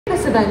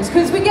event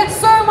because we get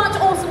so much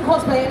awesome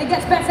cosplay and it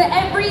gets better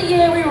every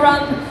year we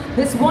run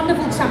this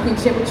wonderful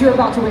championship which you're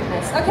about to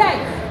witness. Okay,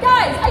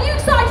 guys, are you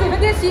excited for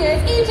this year's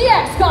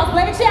EGX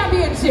Cosplay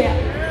Championship?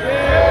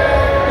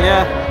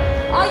 Yeah.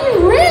 Are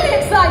you really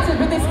excited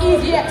for this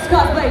EGX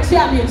Cosplay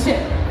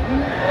Championship?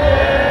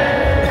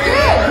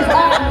 Good!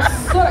 I'm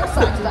so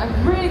excited.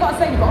 I've really got to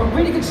say, we've got a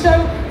really good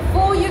show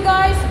for you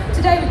guys.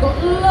 Today we've got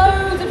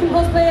loads of different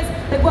cosplayers.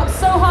 They've worked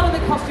so hard on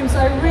their costumes, so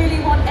I really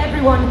want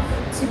everyone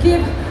to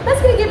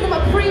let's give them a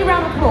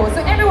pre-round applause.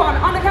 So everyone,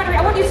 on the count of 3,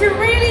 I want you to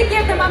really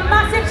give them a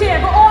massive cheer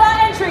for all our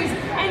entries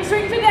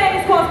entering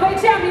today's Cosplay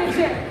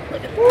Championship.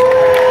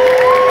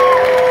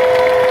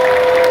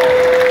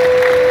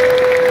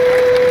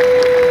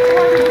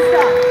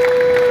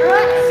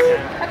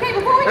 Okay,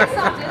 before we get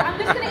started, I'm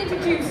just going to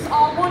introduce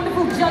our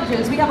wonderful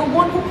judges. We have a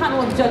wonderful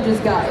panel of judges,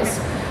 guys.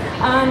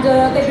 And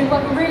they've been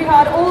working really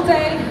hard all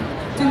day,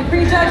 doing the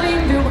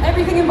pre-judging, doing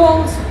everything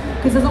involved,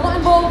 because there's a lot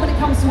involved when it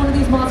comes to one of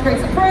these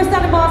masquerades. The pro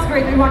standard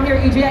masquerade that we run here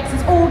at EGX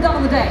is all done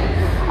on the day,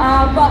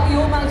 but we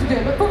all managed to do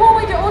it. But before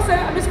we do also,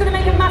 I'm just going to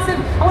make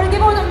I want to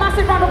give all a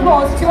massive round of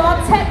applause to our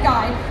tech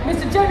guy,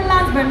 Mr. Jonah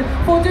Landsman,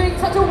 for doing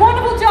such a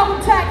wonderful job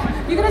with tech.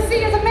 You're going to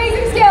see his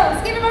amazing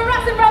skills. Give him a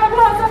massive round of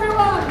applause,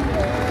 everyone!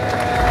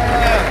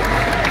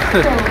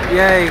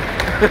 Yay!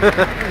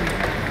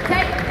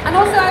 Okay, and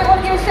also I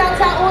want to give a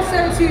shout out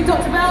also to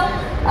Dr. Bell.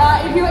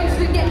 If you're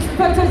interested in getting some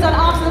photos done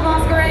after the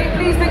masquerade,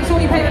 please make sure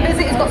you pay him a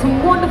visit. He's got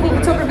some wonderful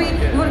photography.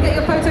 You want to get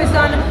your photos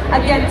done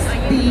against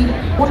the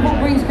wonderful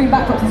green screen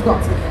backdrops he's got.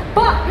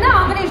 But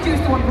now I'm going to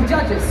introduce the wonderful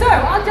judges. So,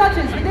 our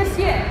judges for this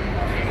year,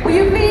 will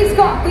you please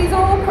these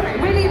are all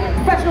really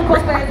professional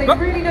cosplayers. They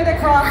really know their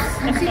crafts.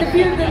 You've seen a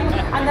few of them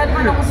and their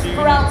panels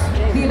throughout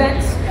the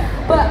event.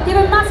 But give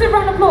a massive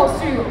round of applause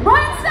to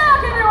Ryan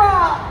Stark,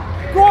 everyone!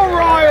 Go on,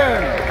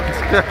 Ryan!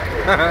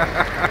 A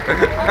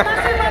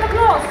massive round of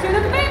applause to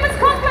the famous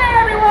cosplayer,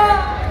 everyone!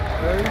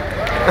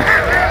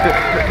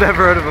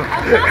 Never heard of him. A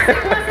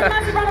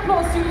massive round of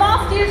applause to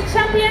last year's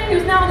champion,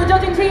 who's now on the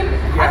judging team.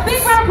 Yes. A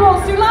big round of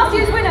applause to last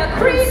year's winner,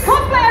 Creed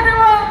Cosplay,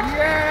 everyone!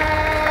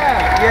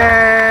 Yeah!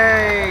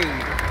 Yay!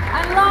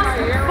 And last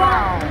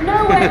but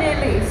nowhere near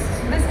least,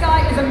 this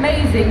guy is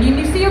amazing.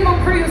 You see him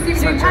on crew, you see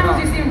him doing panels,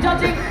 you see him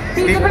judging.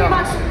 He's pretty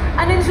much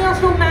an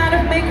international man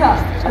of makeup,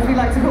 as we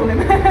like to call him.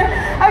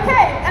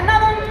 Okay,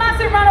 another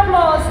massive round of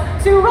applause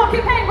to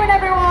Rocket Penguin,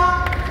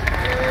 everyone!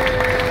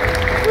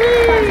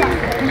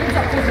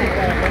 Fantastic.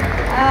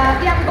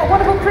 Yeah, we've got a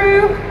wonderful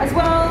crew as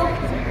well.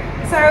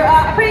 So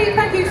a big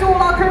thank you to all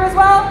our crew as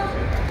well.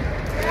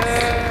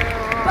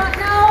 But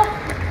now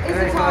is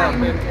the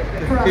time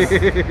for us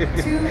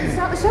to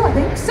start the show, I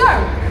think. So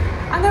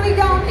I'm going to be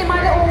down in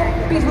my little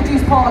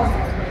Beetlejuice pod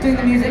doing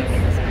the music.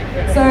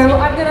 So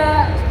I'm going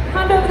to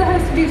hand over the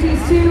hosting duties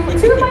to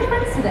two of my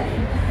friends today.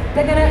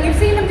 You've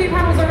seen them do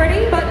panels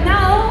already, but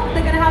now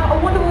they're going to have a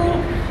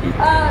wonderful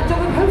job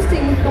of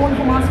hosting the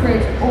wonderful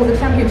masquerade or the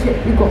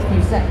championship we've got for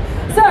you today.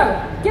 So,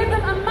 give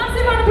them a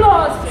massive round of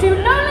applause to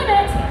No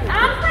Limit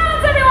and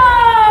Friends,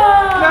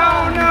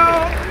 everyone!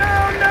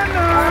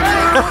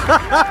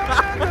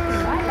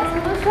 Right, let's go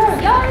to the show,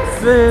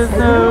 guys! There's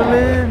no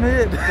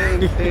limit!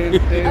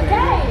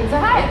 Okay, so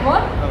hi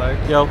everyone. Hello.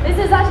 Yo. This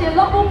is actually a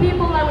lot more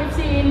people than we've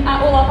seen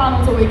at all our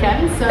panels all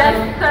weekend. So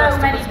there's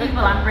so many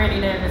people, I'm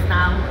really nervous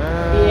now.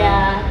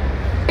 Yeah.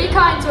 Be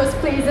kind to us,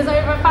 please. There's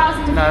over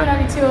 1,000 of you and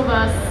only 2 of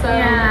us, so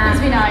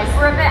please be nice.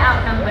 We're a bit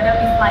outnumbered,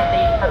 only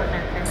slightly.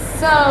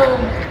 So,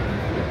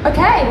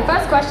 okay,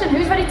 first question,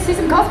 who's ready to see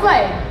some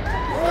cosplay?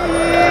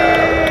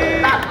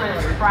 That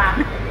was crap.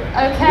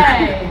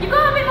 Okay. You've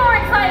got to be more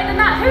excited than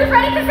that. Who's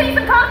ready to see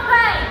some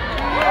cosplay?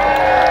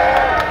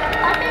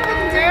 I think we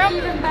can do it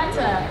even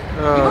better.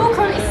 You've all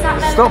currently sat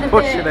there Stop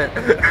looking pushing a bit. it.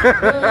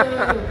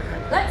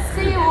 Let's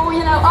see you all,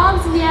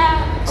 arms in the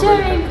air,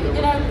 cheering,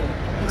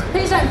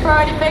 please don't throw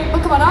anything,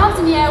 but come on, arms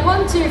in the air,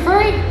 1, 2,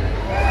 3.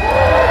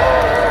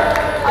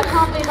 I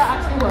can't believe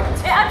that actually worked.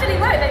 It actually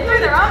worked, they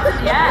threw their arms in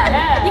the air.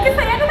 Yeah. You can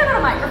say anything on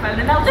a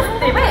microphone and they'll just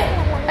do it.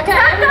 Okay,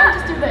 everyone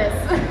just do this.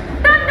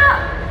 Stand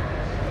up!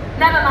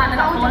 Never mind, they're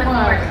not falling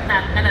for it.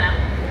 No.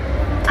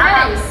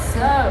 Okay,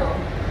 so,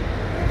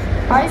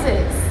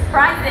 prizes.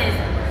 Prizes.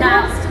 Who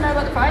wants to know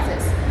about the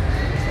prizes?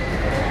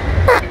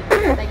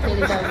 They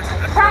clearly don't.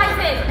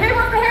 Prizes! Who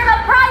wants to hear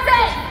about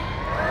prizes?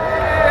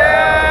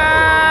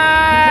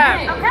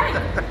 Okay.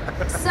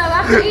 So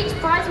after each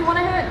prize we want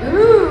to hear,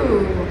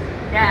 ooh.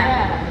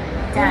 Yeah.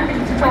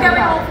 We're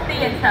going all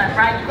theatre,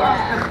 right? You've got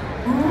to go,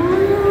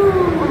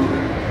 ooh.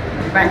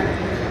 Right.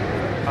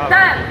 So,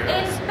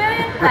 in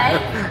third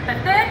place, the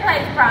third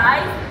place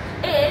prize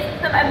is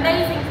some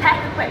amazing tech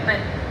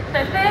equipment. So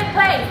third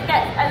place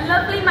gets a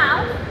lovely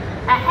mouse,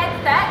 a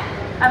headset,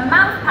 a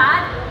mouse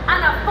pad,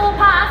 and a full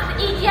pass to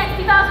EGX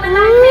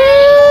 2019.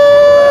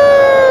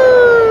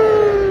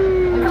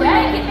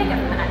 Okay.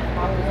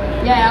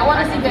 Yeah, I want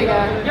to see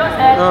bigger. Your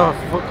turn. Oh,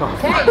 fuck off.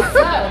 Okay,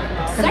 so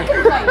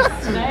second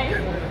place today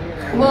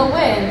will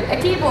win a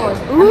keyboard,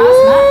 a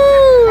mouse mat,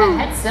 a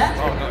headset,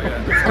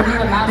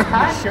 another mouse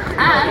pad,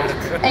 and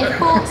a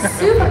full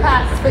super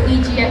pass for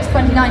EGX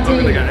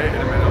 2019.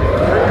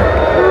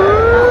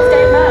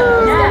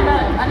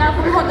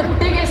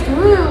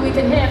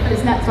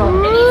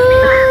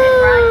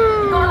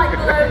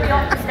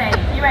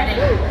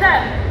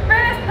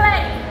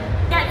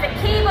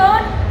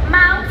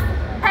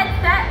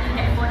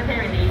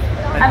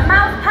 a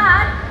mouse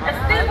pad, a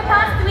super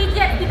pass to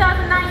EGX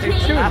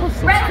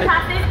 2019, red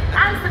passes,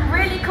 and some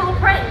really cool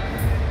prints.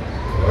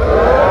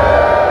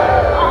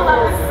 Oh,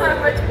 that was so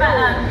much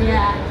better.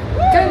 Yeah.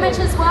 Go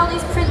mention as well,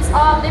 these prints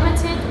are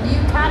limited. You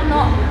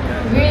cannot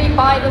really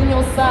buy them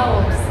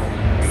yourselves.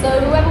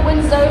 So whoever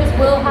wins those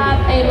will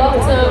have a lot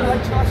of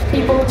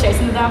people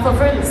chasing them down for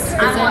prints.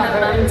 I want them.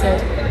 Very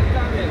limited.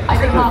 I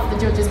think half the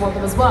judges want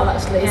them as well,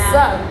 actually. Yeah.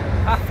 So,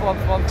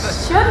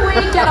 should we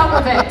get on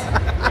with it?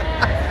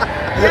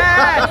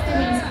 Yeah! Basically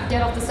means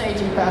get off the stage,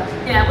 Eva.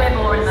 Yeah, we're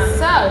boring them.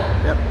 So,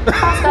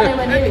 can't stand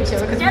anywhere near each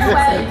other because Get we're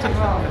away. stage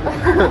wrong.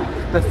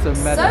 That's a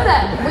meta. So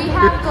then, we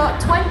have got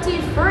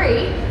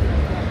 23,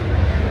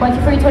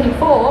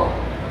 24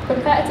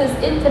 competitors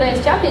in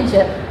today's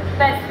championship.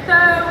 There's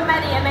so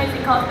many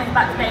amazing cosplays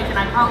backstage and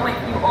I can't wait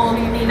for you all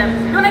who need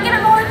them. You want to give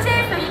them all a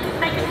cheer so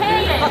they can hear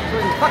you? A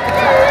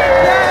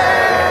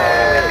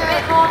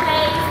bit more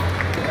please.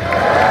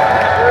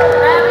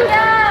 There we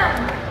go.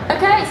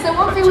 Okay, so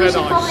one thing we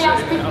should probably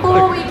ask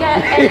before we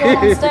get anyone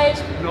on stage,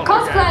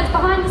 cosplayers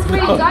behind the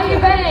screens, are you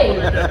ready?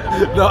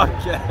 Not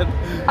again.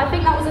 I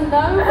think that was a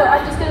no, but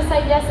I'm just going to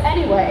say yes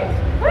anyway.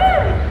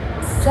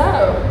 So,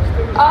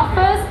 our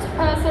first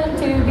person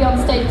to be on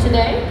stage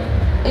today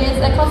is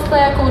a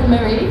cosplayer called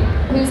Marie,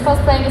 who's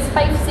cosplaying as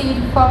Faith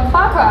Seed from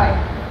Far Cry.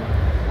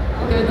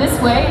 Go this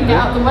way and get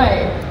out of the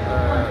way.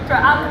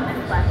 I'll go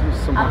this way.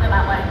 I'll go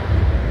that way.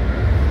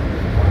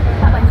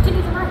 That way. Give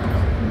me the mic.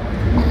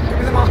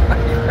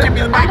 Give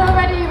me the mic. And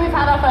already we've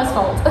had our first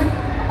fault.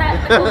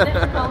 Technical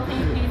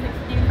difficulties, please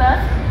excuse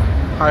us.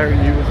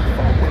 Hiring you was a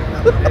fault.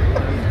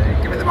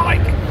 Give me the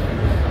mic.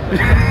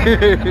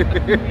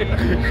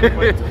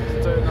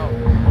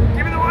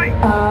 Give me the mic.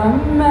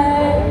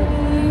 Amazing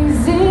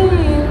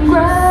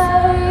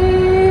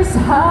grace,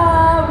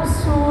 how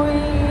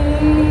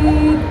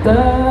sweet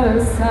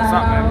the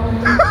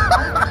sound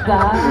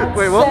that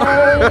Wait, what?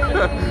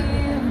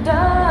 saved a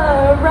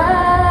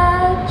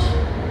wretch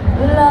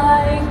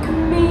like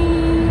me.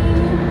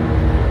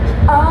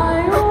 I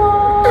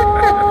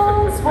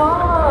once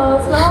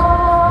was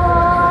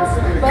lost,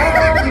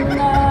 but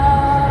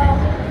now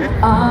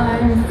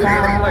I'm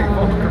found.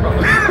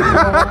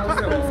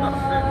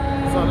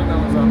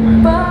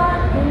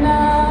 But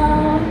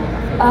now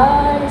I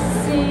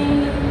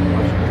see.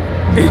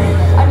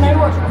 I know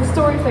what the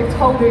stories they've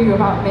told you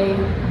about me,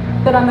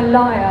 that I'm a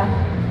liar,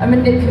 a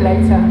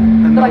manipulator,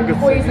 that I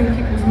poison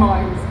people's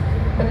minds.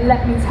 But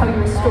let me tell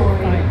you a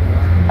story,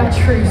 a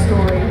true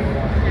story.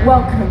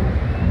 Welcome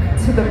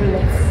to the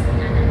bliss.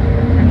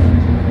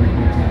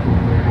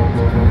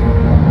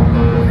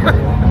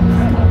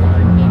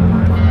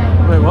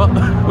 Wait, what?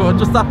 What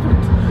just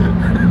happened?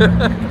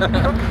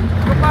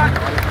 Come back!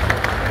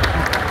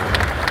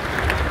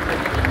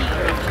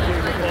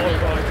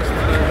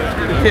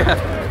 Yeah,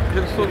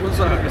 what was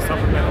that?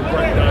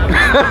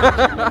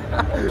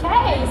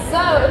 Okay,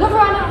 so another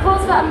round of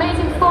applause for that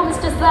amazing performance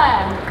just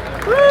there.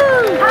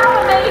 How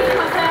amazing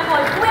was her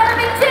voice? We have a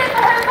big cheer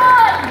for her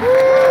voice!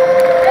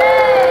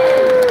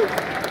 Yay!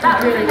 That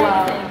was Really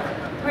well. amazing.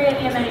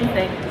 Really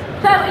amazing.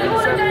 So, are you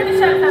all enjoying the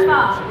show so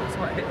far?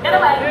 Get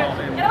away.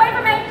 Get away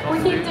from me. We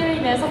keep doing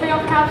this. I think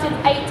I've counted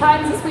 8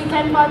 times this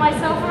weekend by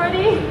myself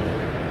already.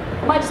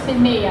 It might just be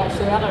me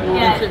actually, I don't know.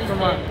 Yeah, Tip from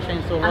a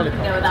chainsaw I'm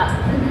lollipop. gonna go with that.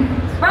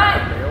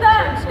 Right, so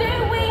do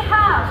we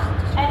have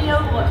any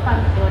Overwatch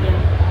fans in the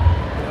audience?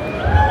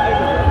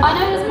 I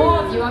know there's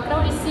more of you. I can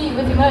already see you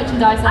with your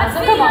merchandise on, I've so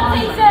seen come your on.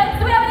 t-shirts.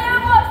 Do we have any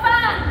Overwatch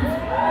fans?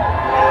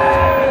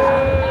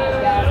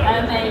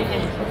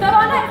 Amazing. So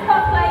our next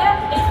cosplayer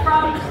is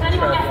from, can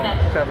anyone guess it?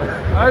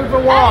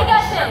 Overwatch! Any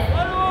guesses?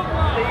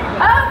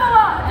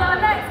 Overwatch, our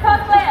next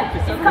cosplayer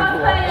is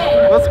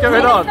cosplaying. What's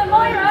going on? Mr.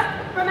 Moira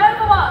from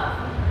Overwatch.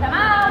 Come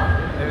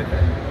out.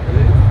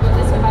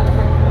 This way by the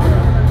front.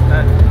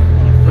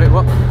 Wait,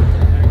 what?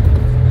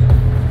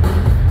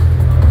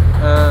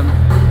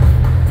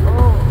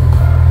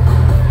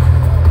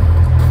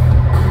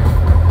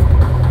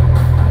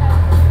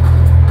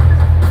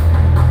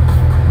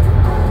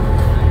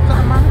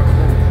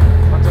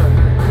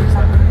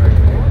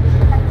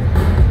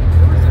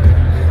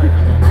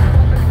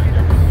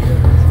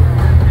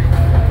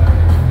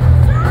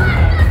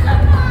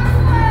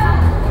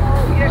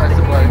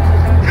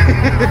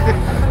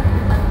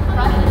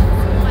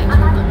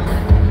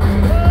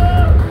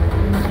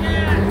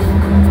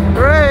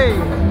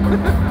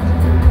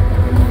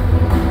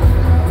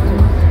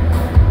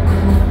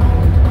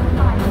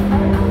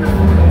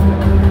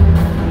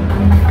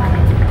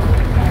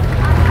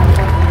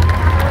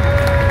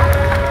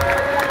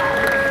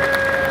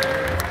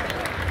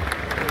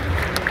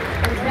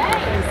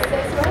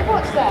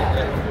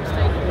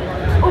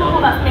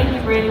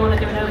 really want to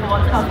do an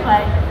Overwatch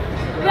cosplay.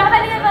 Do you have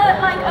any other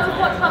like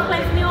Overwatch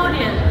cosplays in the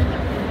audience?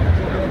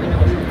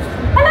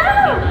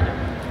 Hello!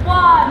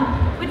 One.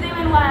 We're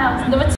doing well.